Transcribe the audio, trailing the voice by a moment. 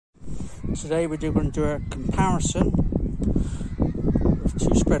Today we're going to do a comparison of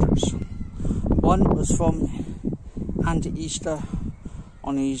two spreaders. One was from Andy Easter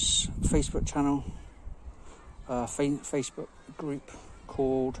on his Facebook channel, Facebook group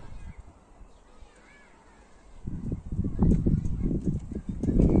called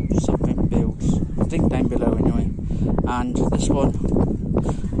something builds, I think down below anyway, and this one,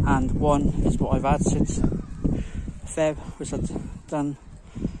 and one is what I've had since Feb, which I've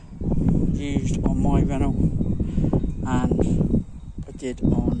used on my rental, and I did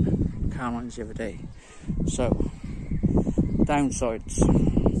on Caroline's the other day. So downsides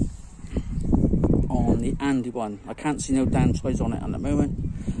on the Andy one, I can't see no downsides on it at the moment.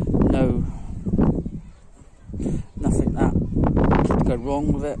 Nothing that could go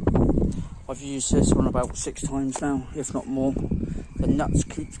wrong with it. I've used this one about 6 times now, if not more. The nuts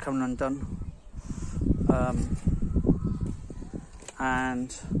keeps coming undone,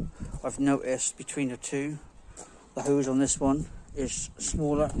 and I've noticed between the two, the hose on this one is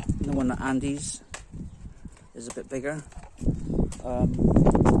smaller than the one at Andy's is a bit bigger, and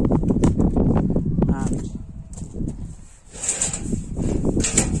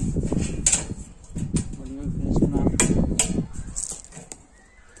when you open this one up,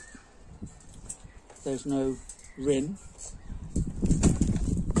 there's no rim.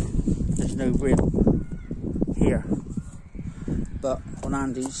 There's no rim here, but on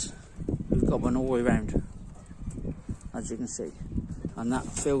Andy's we've got one all the way around, as you can see, and that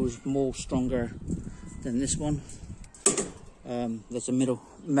feels more stronger than this one. There's a metal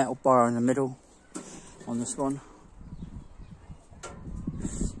bar in the middle on this one,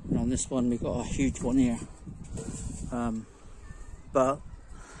 and on this one we've got a huge one here, but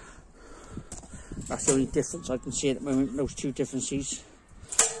that's the only difference I can see at the moment, those two differences.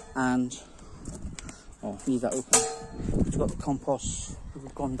 And I'll leave that open. We've got the compost.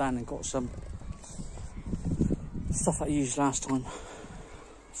 We've gone down and got some stuff that I used last time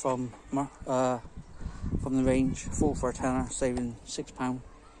from the range, 4 for a tenner, saving £6.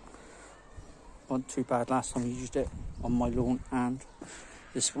 Wasn't too bad last time we used it on my lawn, and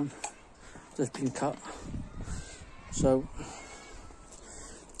this one has been cut. So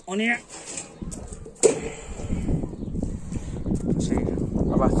on here, see,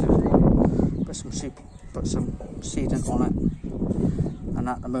 I've had to put some seeding on it, and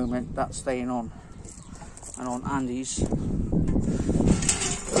at the moment that's staying on. And on Andy's,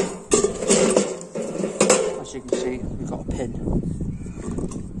 as you can see, we've got a pin,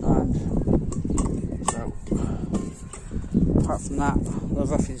 and so apart from that, they're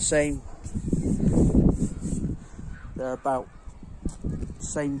roughly the same. They're about the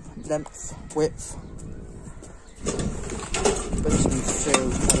same length, width, but this one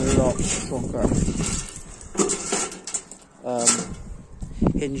feels a lot stronger.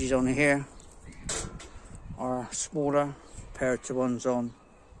 Hinges on here are smaller compared to ones on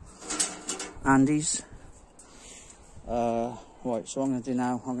Andy's. Right, so what I'm going to do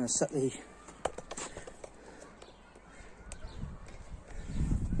now, I'm going to set the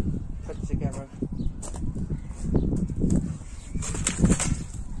put it together.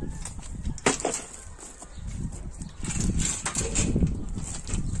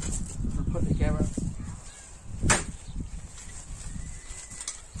 Put together.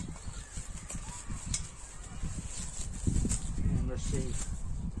 And let's see.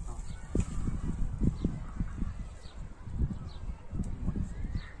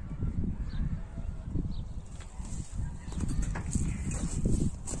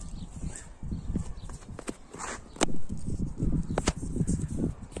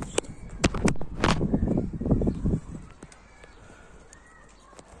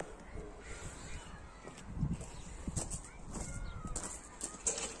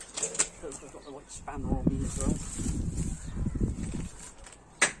 I've got the white spanner on me as well.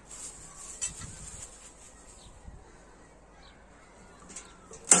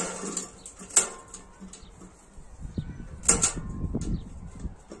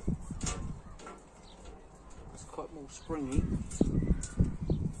 It's quite more springy.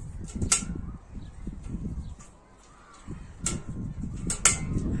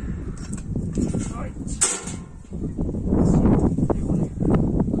 Right.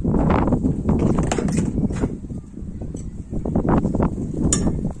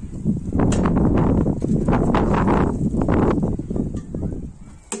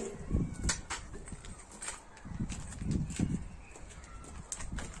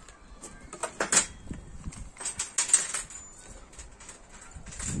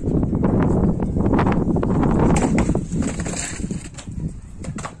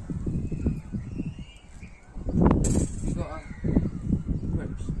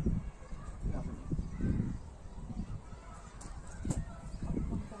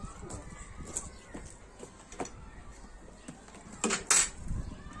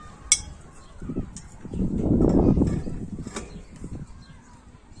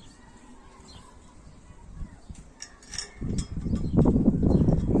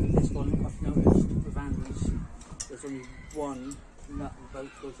 only one nut and boat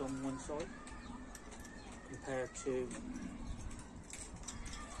goes on one side compared to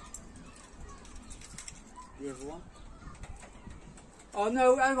the other one. Oh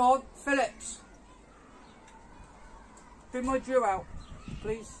no, hang on, Phillips. Bring my drill out,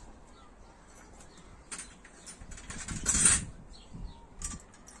 please.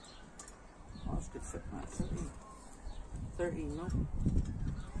 Oh, that's good fit, mate. 13 no?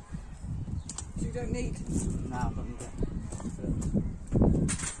 So you don't need? No, I don't need it.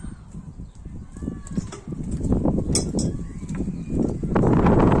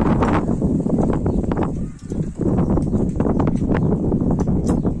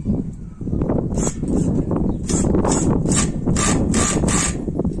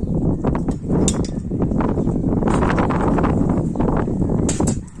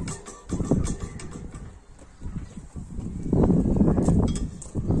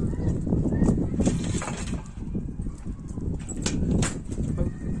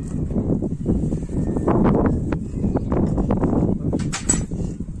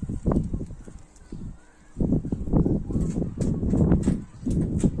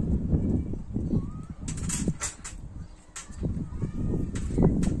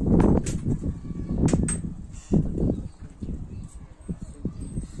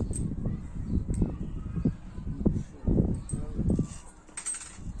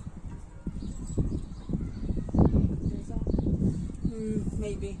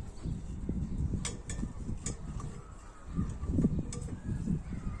 Maybe.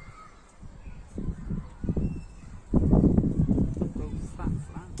 Go flat.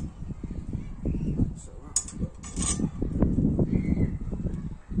 So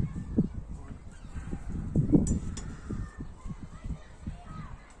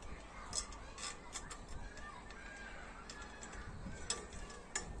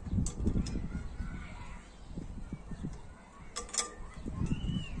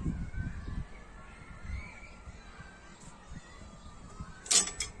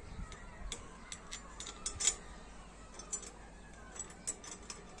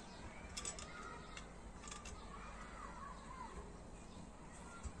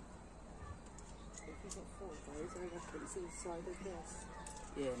Inside of this.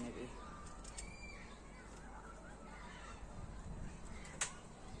 yeah, maybe.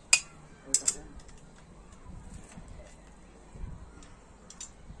 Hold that down.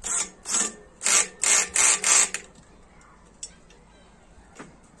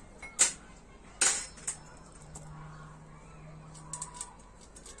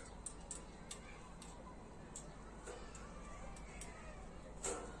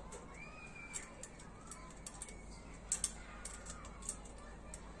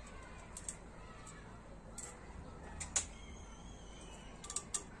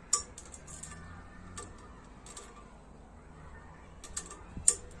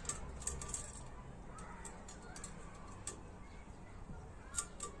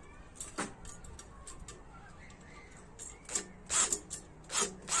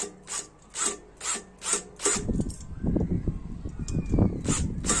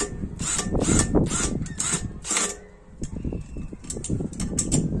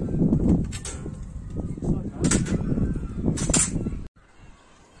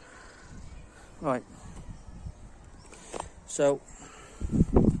 Right, so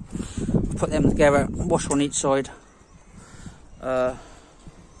put them together, wash on each side. I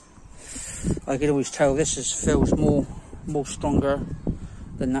can always tell this feels more stronger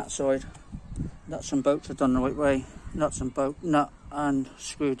than that side. Nuts and bolts are done the right way. Nut and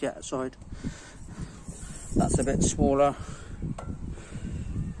screw the outside. That's a bit smaller.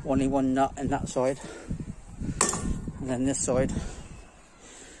 Only one nut in that side, and then this side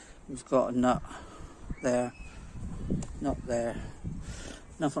we've got a nut there, nut there,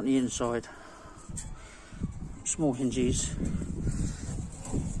 nothing on the inside. Small hinges.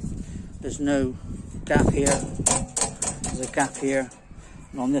 There's no gap here. There's a gap here,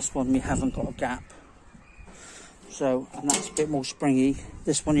 and on this one we haven't got a gap. So, and that's a bit more springy.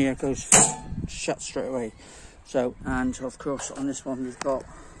 This one here goes shut straight away. So, and of course on this one we've got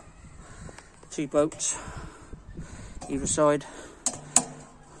 2 bolts either side.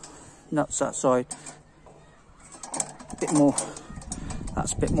 Nuts that side, bit more,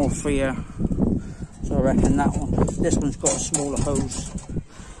 that's a bit more freer, so I reckon that one, this one's got a smaller hose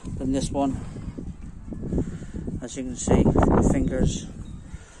than this one, as you can see from the fingers,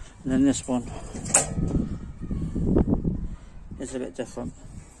 and then this one is a bit different.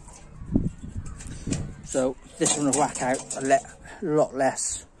 So this one will whack out a lot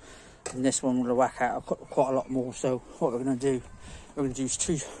less, and this one will whack out quite a lot more. So what we're going to do is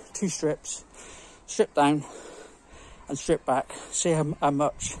two strips, strip down, and strip back, see how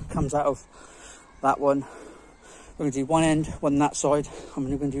much comes out of that one. We're going to do one end, one that side, and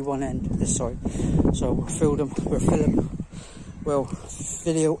we're going to do one end this side. So we'll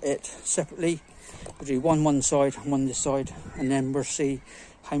video it separately. We'll do one side and one this side, and then we'll see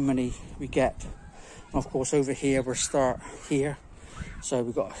how many we get. And of course over here we'll start here, so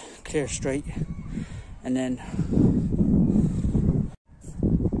we've got clear straight, and then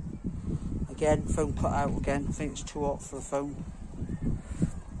again phone cut out again. I think it's too hot for the phone,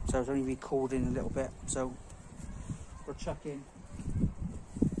 so it's only recording a little bit, so we'll chuck in.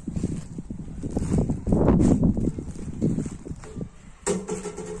 I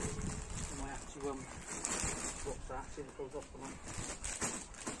might have to watch that, see if it goes off or not.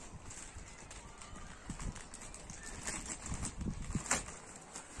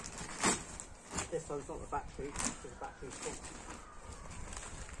 This one's not the battery, because the battery's full.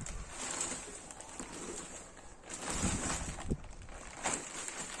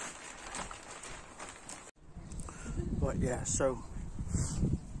 But yeah, so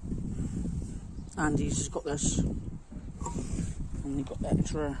Andy's has got this, and they've got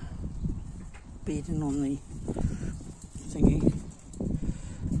extra beading on the thingy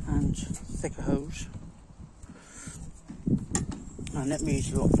and thicker hose, and it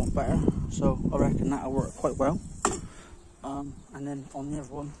moves a lot more better, so I reckon that'll work quite well. And then on the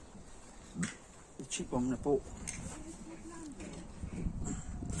other one, the cheap one I bought,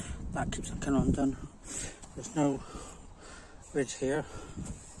 that keeps it kind of undone. There's no ridge here,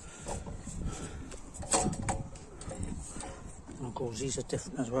 and of course these are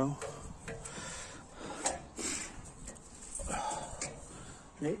different as well.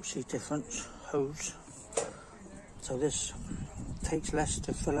 Literally different hose, so this takes less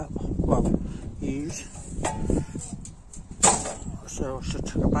to fill up, well, use. So I should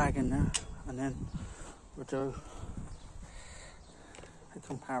chuck a bag in there, and then we'll do a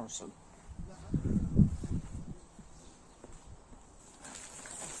comparison.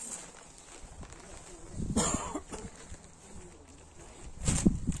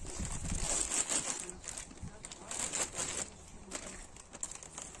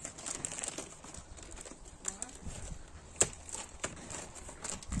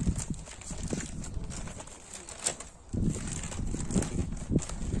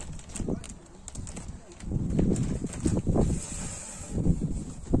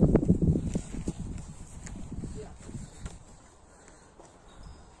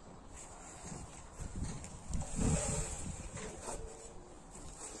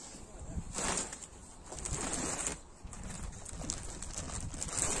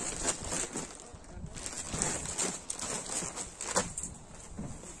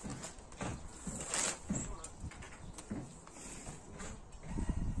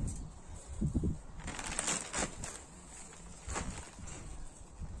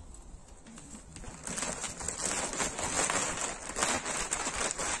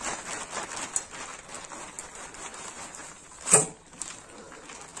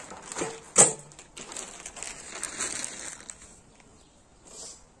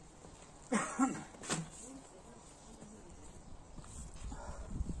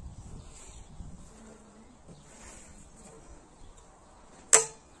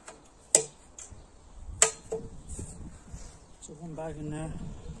 So one bag in there,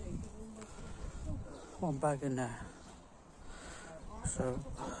 one bag in there.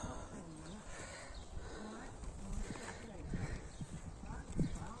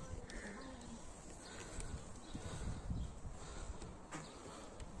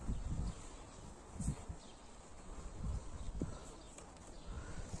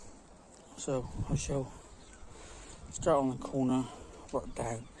 So I shall start on the corner, work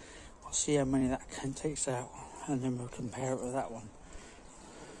down. I'll see how many that can takes out, and then we'll compare it with that one.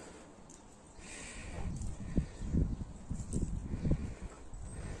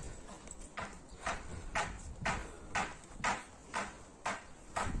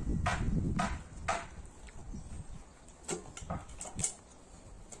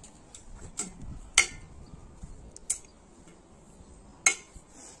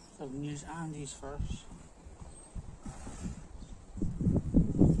 So I'm going to use Andy's first.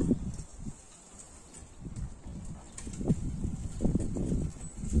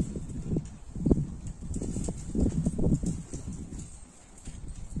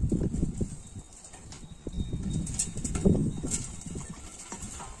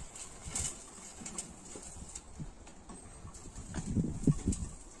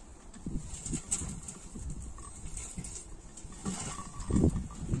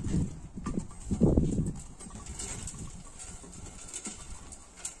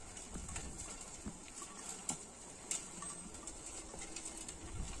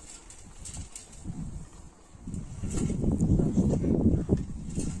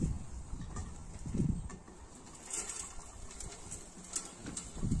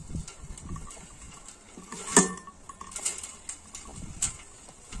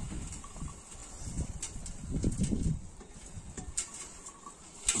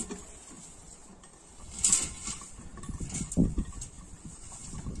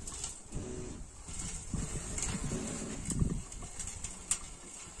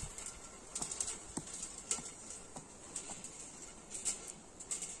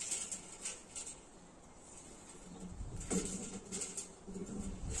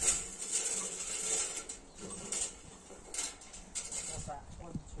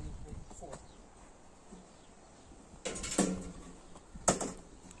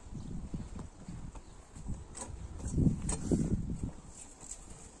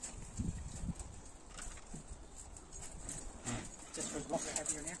 A lot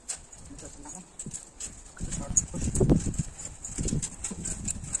heavier in here than it does in that one, because it's hard to push.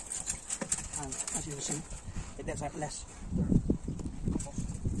 And as you will see, it lets out less compost.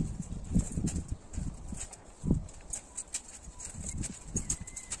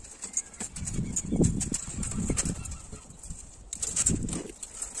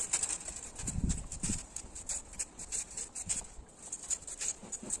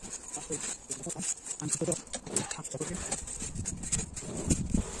 And put up half the cooking.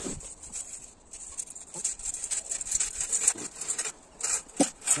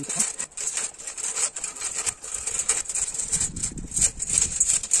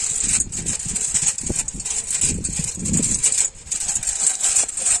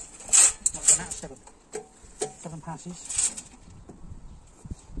 Seven passes,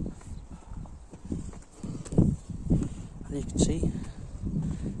 and you can see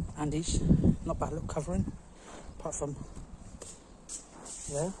Andy's not bad look covering, apart from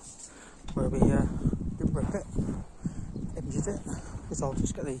there where we didn't rip it, injured it, because I'll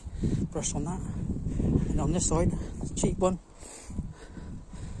just get the brush on that. And on this side, the cheap one,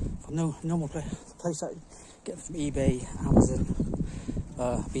 from no normal place that you get from eBay, Amazon,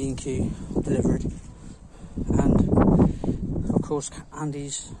 B&Q delivered, and of course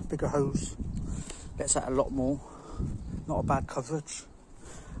Andy's bigger hose gets out a lot more. Not a bad coverage,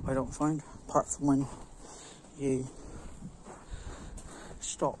 I don't find, apart from when you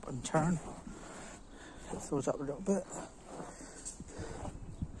stop and turn, it fills up a little bit.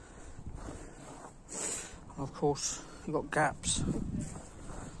 And of course you've got gaps,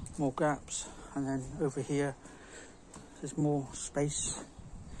 more gaps, and then over here there's more space,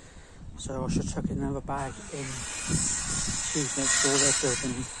 so I should chuck in another bag in to make sure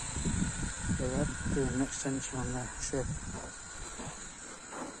they're doing an extension on their shed.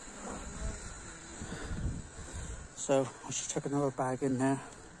 So I should chuck another bag in there.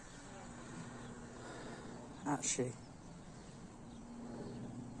 Actually,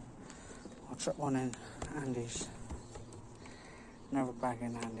 I'll chuck one in Andy's, another bag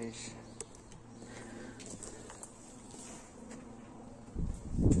in Andy's.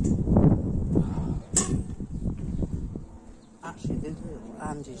 Actually, this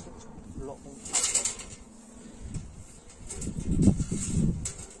Andy's looks a lot more.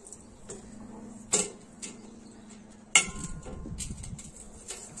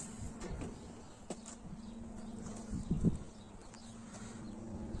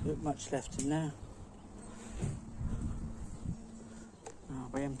 Not much left in there. Now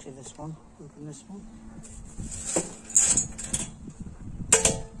we empty this one, open this one.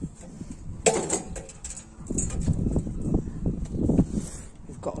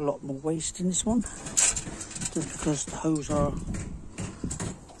 We've got a lot more waste in this one, just because the hose are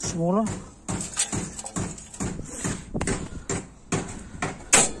smaller.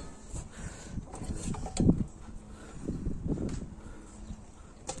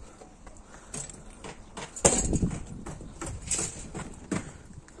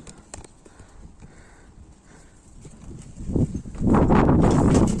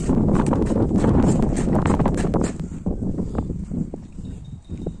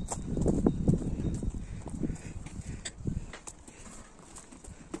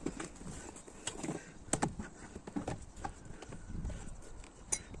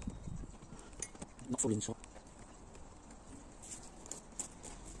 Not fully inside.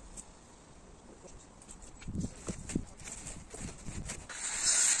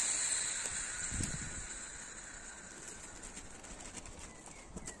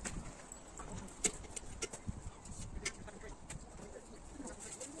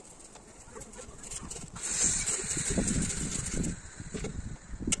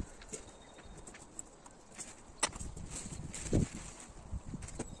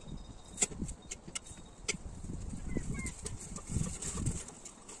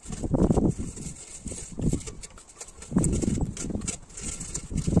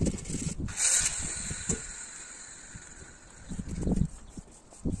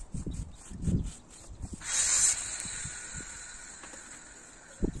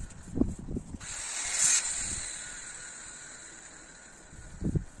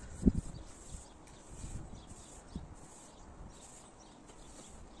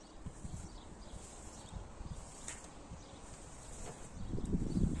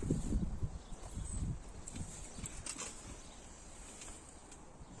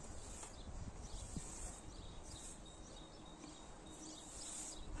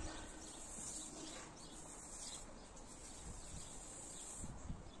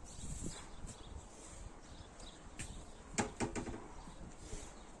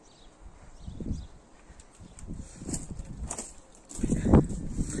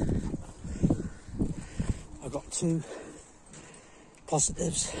 2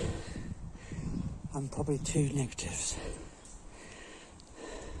 positives and probably 2 negatives.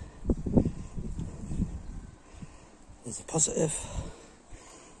 There's a positive,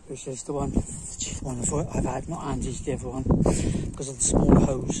 which is the one I've had, not Andy's, the other one, because of the smaller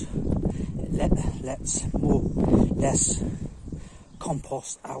hose. It lets less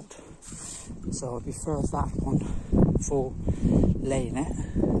compost out, so I prefer that one for laying it.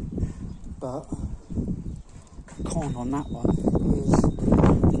 But the con on that one is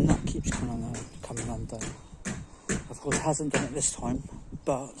the nut keeps coming undone. Of course, it hasn't done it this time,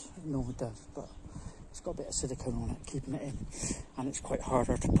 but it normally does. But it's got a bit of silicone on it, keeping it in, and it's quite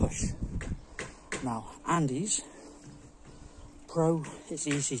harder to push. Now, Andy's Pro is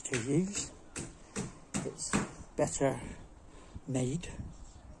easy to use. It's better made,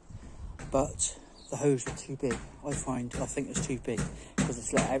 but the hose are too big. I think it's too big because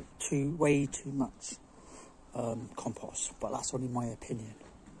it's let out way too much compost. But that's only my opinion.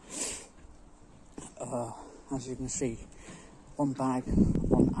 As you can see, one bag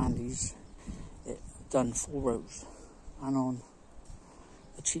on Andy's, it done 4 rows, and on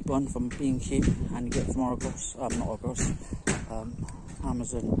a cheap one from B&Q, and you get it from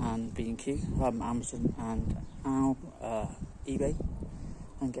Amazon and B&Q, Amazon and eBay,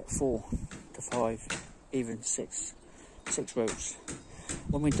 and get 4 to 5, even 6 rows.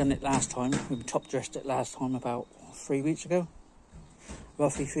 When we done it last time, we top dressed it last time about 3 weeks ago,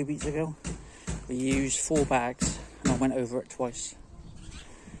 roughly 3 weeks ago. We used 4 bags, and I went over it twice.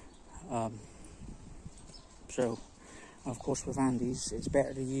 So, of course, with Andy's, it's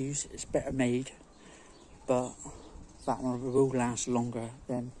better to use, it's better made, but that one will last longer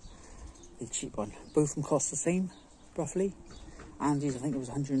than the cheap one. Both of them cost the same, roughly. Andy's, I think it was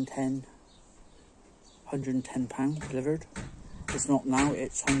 £110 delivered. It's not now,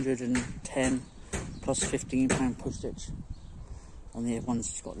 it's 110 plus £15 postage on the other ones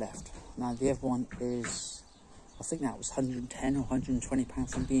it's got left. Now the other one is, I think that was £110 or £120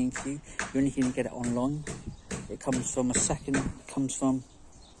 from B&Q. You only can get it online. It comes from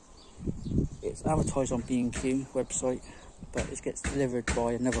it's advertised on B&Q website, but it gets delivered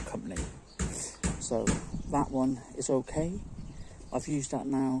by another company. So that one is okay. I've used that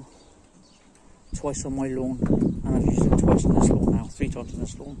now twice on my lawn, and I've used it twice on this lawn now, 3 times on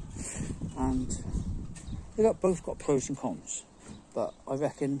this lawn. And they both got pros and cons, but I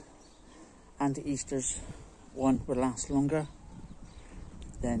reckon Andy Easter's one will last longer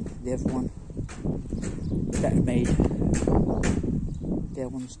than the other one. Better made. The other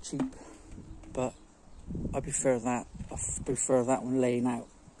one's cheap, but I prefer that. I prefer that one laying out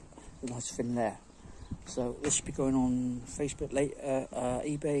a nice thin layer. So this should be going on Facebook later,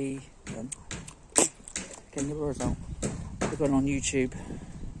 eBay. Getting the words out. We're going on YouTube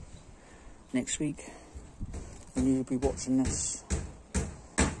next week. When you'll be watching this,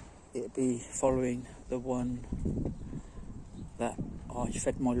 it'll be following the one that I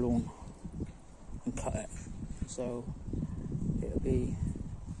fed my lawn and cut it. So it'll be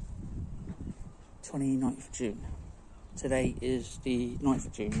 29th of June. Today is the 9th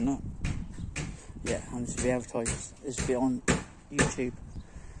of June, isn't it? Yeah, and this will be advertised. This will be on YouTube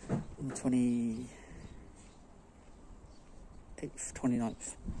on the 28th,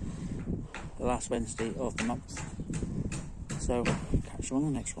 29th, the last Wednesday of the month. So catch you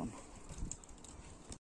on the next one.